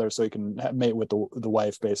the father so he can mate with the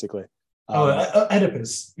wife, basically.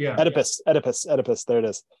 Oedipus. Yeah. Oedipus, there it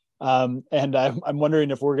is. And I'm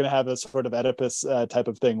wondering if we're going to have a sort of Oedipus type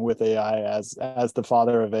of thing with AI as the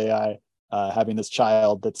father of AI, having this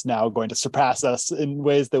child that's now going to surpass us in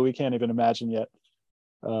ways that we can't even imagine yet.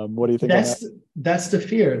 What do you think? That's the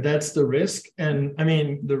fear. That's the risk. And I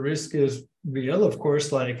mean, the risk is real, of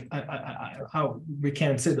course. Like, how we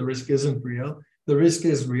can't say the risk isn't real. The risk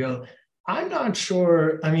is real. I'm not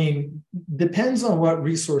sure. I mean, depends on what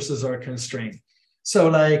resources are constrained. So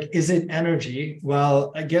like, is it energy?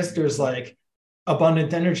 Well, I guess there's like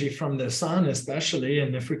abundant energy from the sun, especially.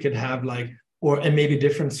 And if we could have like, and maybe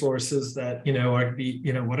different sources that, or be,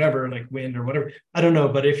 whatever, like wind or whatever, I don't know.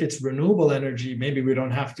 But if it's renewable energy, maybe we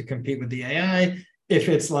don't have to compete with the AI. If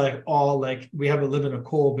it's like all like we live in a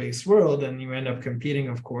coal-based world and you end up competing,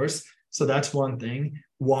 of course. So that's one thing.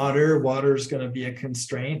 Water is going to be a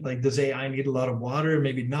constraint. Like, does AI need a lot of water?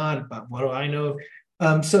 Maybe not, but what do I know?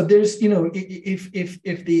 So there's,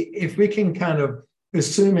 if we can kind of,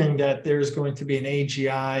 assuming that there's going to be an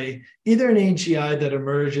AGI, either an AGI that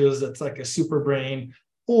emerges that's like a super brain,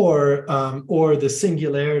 or the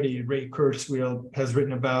singularity Ray Kurzweil has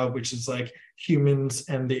written about, which is like humans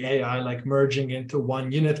and the AI like merging into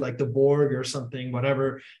one unit, like the Borg or something,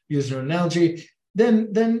 whatever, using an analogy.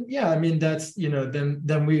 Then yeah, I mean, that's,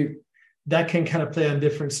 that can kind of play on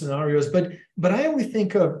different scenarios. But I always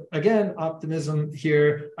think of, again, optimism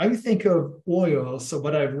here, I would think of oil. So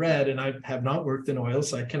what I've read, and I have not worked in oil,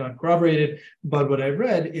 so I cannot corroborate it, but what I've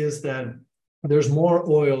read is that there's more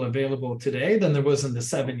oil available today than there was in the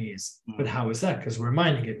 70s. But how is that? Because we're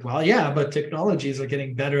mining it. Well, yeah, but technologies are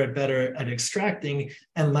getting better at extracting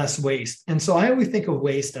and less waste. And so I always think of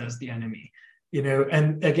waste as the enemy,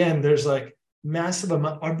 and again, there's like massive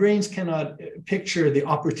amount. Our brains cannot picture the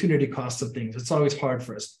opportunity cost of things. It's always hard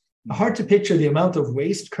for us. Hard to picture the amount of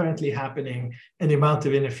waste currently happening and the amount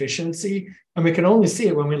of inefficiency. And we can only see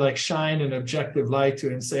it when we like shine an objective light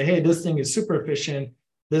to it and say, hey, this thing is super efficient.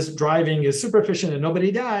 This driving is super efficient and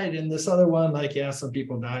nobody died. And this other one, like, yeah, some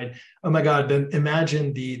people died. Oh my God, then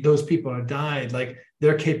imagine those people who died, like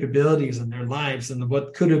their capabilities and their lives and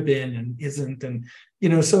what could have been and isn't. And,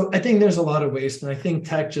 so I think there's a lot of waste. And I think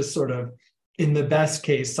tech just sort of, in the best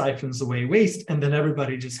case, siphons away waste, and then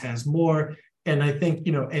everybody just has more. And I think,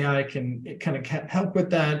 AI can kind of help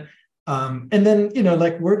with that. And then,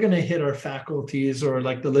 like we're going to hit our faculties or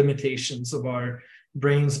like the limitations of our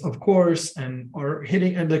brains, of course, and or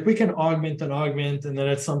hitting, and like we can augment, and then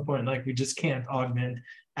at some point, like we just can't augment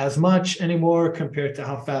as much anymore compared to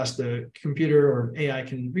how fast the computer or AI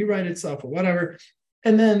can rewrite itself or whatever.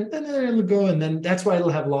 And then it'll go, and then that's why it'll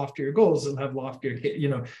have loftier goals. It'll have loftier,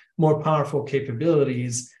 more powerful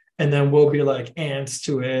capabilities. And then we'll be like ants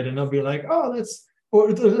to it, and they'll be like, oh, or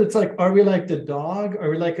it's like, are we like the dog? Are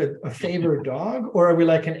we like a favored dog? Or are we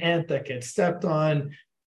like an ant that gets stepped on?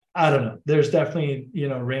 I don't know. There's definitely,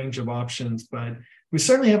 range of options, but we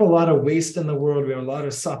certainly have a lot of waste in the world. We have a lot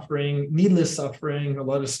of suffering, needless suffering, a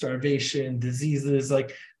lot of starvation, diseases.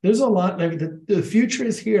 Like there's a lot, like the future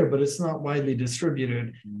is here, but it's not widely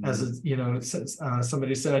distributed as,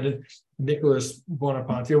 somebody said, Nicholas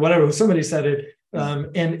Bonaparte or whatever, somebody said it.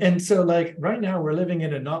 And so like right now we're living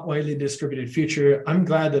in a not widely distributed future. I'm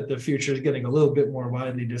glad that the future is getting a little bit more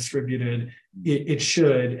widely distributed. It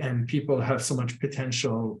should, and people have so much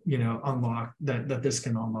potential, unlock that this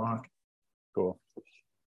can unlock. Cool.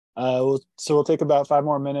 So we'll take about 5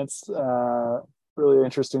 more minutes. Really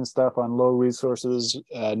interesting stuff on low resources,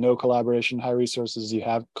 no collaboration, high resources, you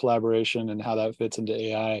have collaboration, and how that fits into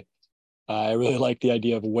AI. I really like the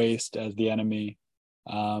idea of waste as the enemy.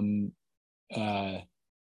 And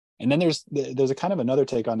then there's a kind of another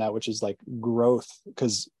take on that, which is like growth,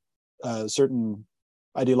 because certain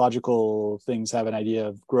ideological things have an idea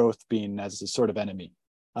of growth being as a sort of enemy.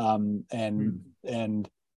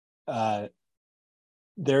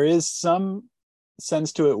 There is some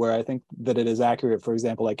sense to it where I think that it is accurate. For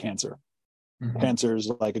example, like cancer. Cancer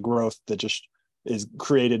is like a growth that just is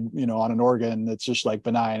created, on an organ that's just like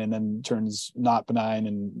benign and then turns not benign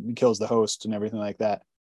and kills the host and everything like that.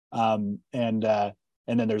 And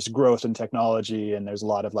then there's growth in technology, and there's a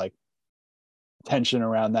lot of like tension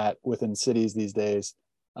around that within cities these days.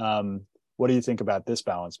 What do you think about this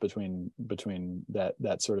balance between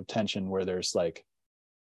that sort of tension where there's like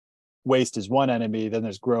waste is one enemy, then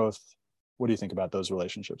there's growth? What do you think about those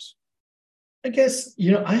relationships? I guess,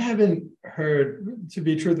 I haven't heard, to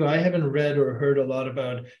be truthful, I haven't read or heard a lot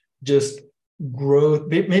about just growth,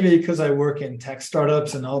 maybe because I work in tech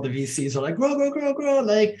startups and all the VCs are like, grow,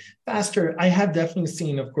 like faster. I have definitely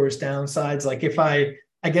seen, of course, downsides. Like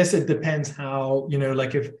I guess it depends how,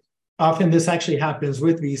 like if often this actually happens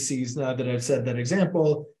with VCs, now that I've said that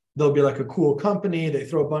example, they'll be like a cool company, they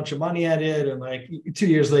throw a bunch of money at it, and like 2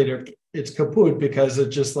 years later, it's kaput because it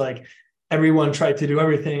just like, everyone tried to do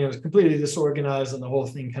everything. It was completely disorganized, and the whole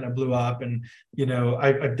thing kind of blew up. And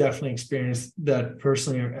I've definitely experienced that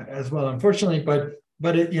personally as well, unfortunately.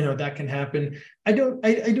 But it, that can happen. I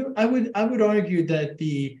would argue that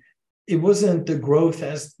it wasn't the growth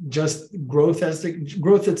as just growth as the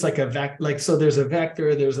growth. It's like so there's a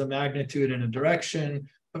vector, there's a magnitude and a direction.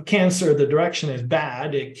 Of cancer, the direction is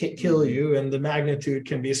bad, it can kill you, and the magnitude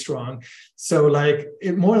can be strong. So like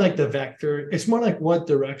more like the vector, it's more like what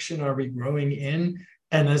direction are we growing in?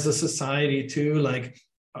 And as a society too, like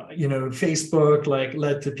Facebook like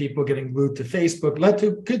led to people getting glued to Facebook, led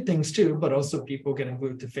to good things too, but also people getting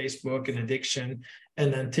glued to Facebook and addiction,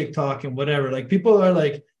 and then TikTok and whatever. Like people are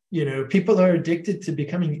like, people are addicted to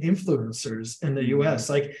becoming influencers in the US.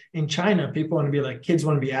 Like in China, people want to be like, kids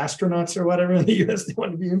want to be astronauts or whatever. In the US, they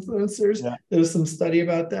want to be influencers. Yeah. There's some study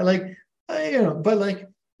about that. Like,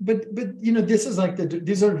 but this is like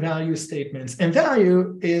these are value statements, and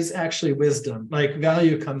value is actually wisdom. Like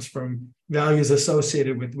value comes from values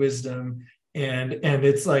associated with wisdom. And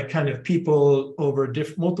it's like kind of people over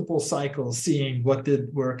multiple cycles seeing what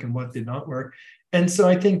did work and what did not work. And so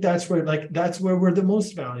I think that's where we're the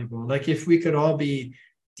most valuable. Like if we could all be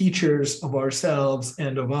teachers of ourselves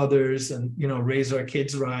and of others, and raise our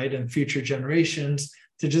kids right and future generations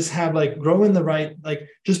to just have like grow in the right, like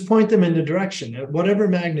just point them in the direction at whatever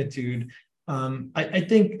magnitude. I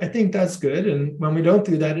think that's good. And when we don't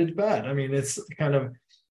do that, it's bad. I mean, it's kind of,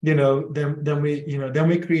 then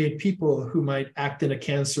we create people who might act in a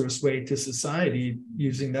cancerous way to society,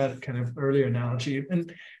 using that kind of earlier analogy.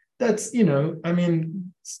 And that's,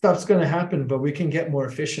 stuff's going to happen, but we can get more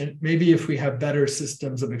efficient. Maybe if we have better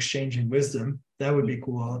systems of exchanging wisdom, that would be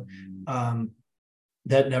cool.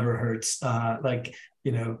 That never hurts.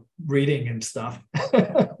 Reading and stuff.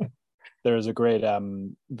 There's a great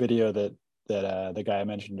video that the guy I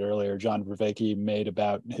mentioned earlier, John Vervaeke, made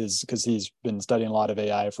about because he's been studying a lot of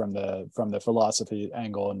AI from the philosophy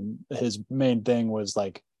angle, and his main thing was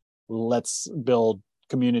like, let's build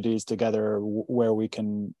communities together where we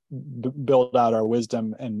can build out our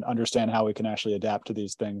wisdom and understand how we can actually adapt to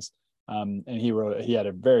these things. And he had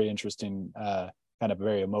a very interesting kind of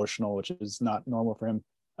very emotional, which is not normal for him,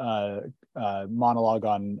 monologue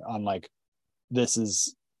on like this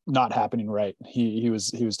is not happening right. He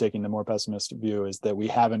was taking the more pessimistic view, is that we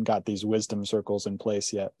haven't got these wisdom circles in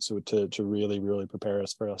place yet. So to really prepare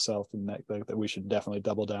us for ourselves, and that we should definitely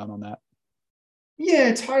double down on that. Yeah,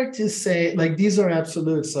 it's hard to say. Like, these are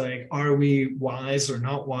absolutes. Like, are we wise or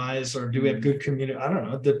not wise, or do we have good community? I don't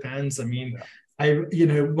know. It depends. I mean,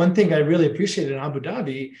 one thing I really appreciate in Abu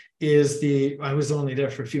Dhabi is I was only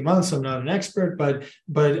there for a few months, so I'm not an expert, but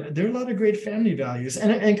there are a lot of great family values.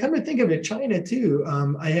 And come to think of it, China too.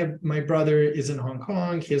 My brother is in Hong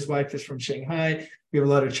Kong. His wife is from Shanghai. We have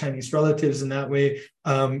a lot of Chinese relatives in that way.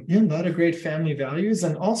 A lot of great family values.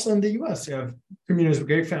 And also in the US, you have communities with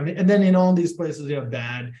great family. And then in all these places, you have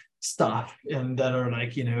bad stuff and that are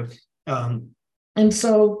like, and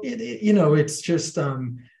so, it's just, I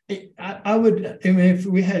mean, if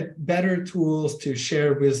we had better tools to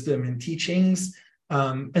share wisdom and teachings,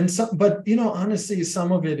 but honestly,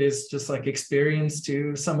 some of it is just like experience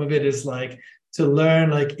too. Some of it is like to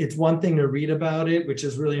learn. Like, it's one thing to read about it, which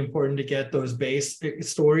is really important to get those base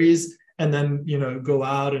stories, and then go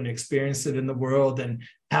out and experience it in the world and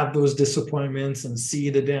have those disappointments and see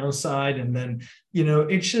the downside. And then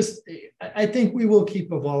it's just, I think we will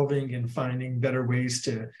keep evolving and finding better ways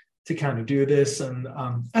to kind of do this. And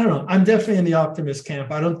I don't know, I'm definitely in the optimist camp.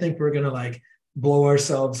 I don't think we're going to like blow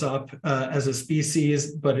ourselves up as a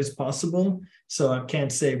species, but it's possible. So I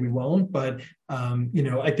can't say we won't, but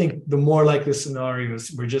I think the more likely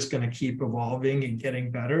scenarios, we're just going to keep evolving and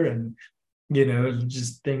getting better. And,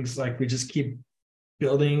 just things like we just keep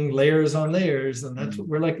building layers on layers. And that's what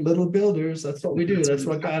we're like, little builders. That's what we do. That's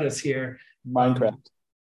what got us here. Minecraft.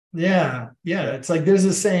 Yeah. It's like there's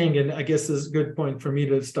a saying, and I guess this is a good point for me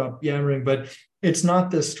to stop yammering, but it's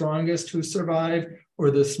not the strongest who survive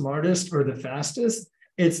or the smartest or the fastest.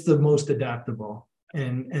 It's the most adaptable.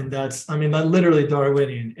 And that's, I mean, literally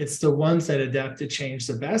Darwinian. It's the ones that adapt to change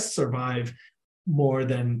the best survive more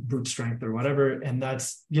than brute strength or whatever. And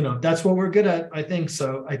that's what we're good at, I think.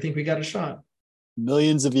 So I think we got a shot.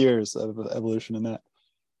 Millions of years of evolution in that.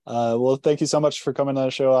 Well, thank you so much for coming on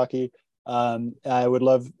the show, Aki. I would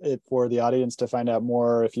love it for the audience to find out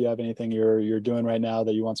more. If you have anything you're doing right now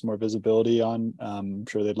that you want some more visibility on, I'm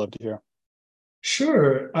sure they'd love to hear.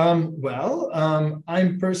 Sure. I'm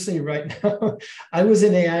personally right now, I was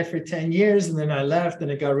in AI for 10 years and then I left and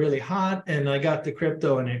it got really hot and I got to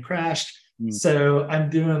crypto and it crashed. So I'm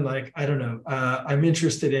doing like, I don't know, I'm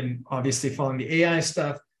interested in obviously following the AI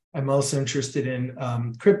stuff. I'm also interested in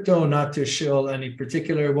crypto, not to shill any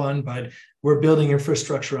particular one, but we're building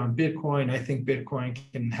infrastructure on Bitcoin. I think Bitcoin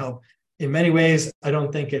can help in many ways. I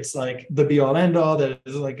don't think it's like the be all end all that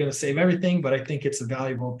is like going to save everything, but I think it's a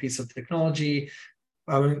valuable piece of technology.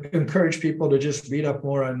 I would encourage people to just read up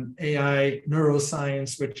more on AI,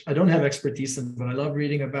 neuroscience, which I don't have expertise in, but I love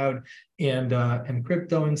reading about, and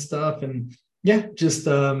crypto and stuff. And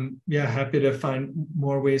happy to find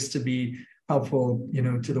more ways to be helpful,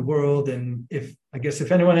 to the world. And if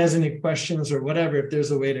anyone has any questions or whatever, if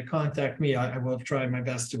there's a way to contact me, I will try my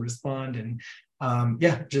best to respond. And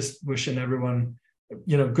just wishing everyone,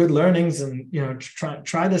 good learnings and,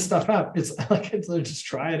 try this stuff out. It's like, just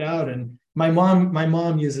try it out. And my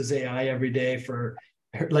mom uses AI every day for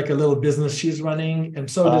like a little business she's running. And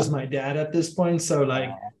so does my dad at this point. So like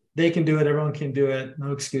they can do it. Everyone can do it.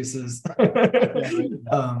 No excuses.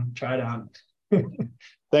 Try it out.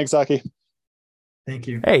 Thanks, Aki. Thank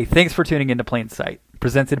you. Hey, thanks for tuning into Plain Sight,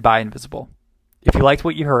 presented by Invisible. If you liked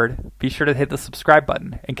what you heard, be sure to hit the subscribe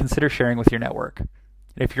button and consider sharing with your network. And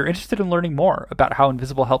if you're interested in learning more about how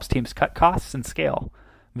Invisible helps teams cut costs and scale,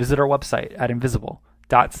 visit our website at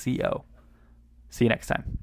invisible.co. See you next time.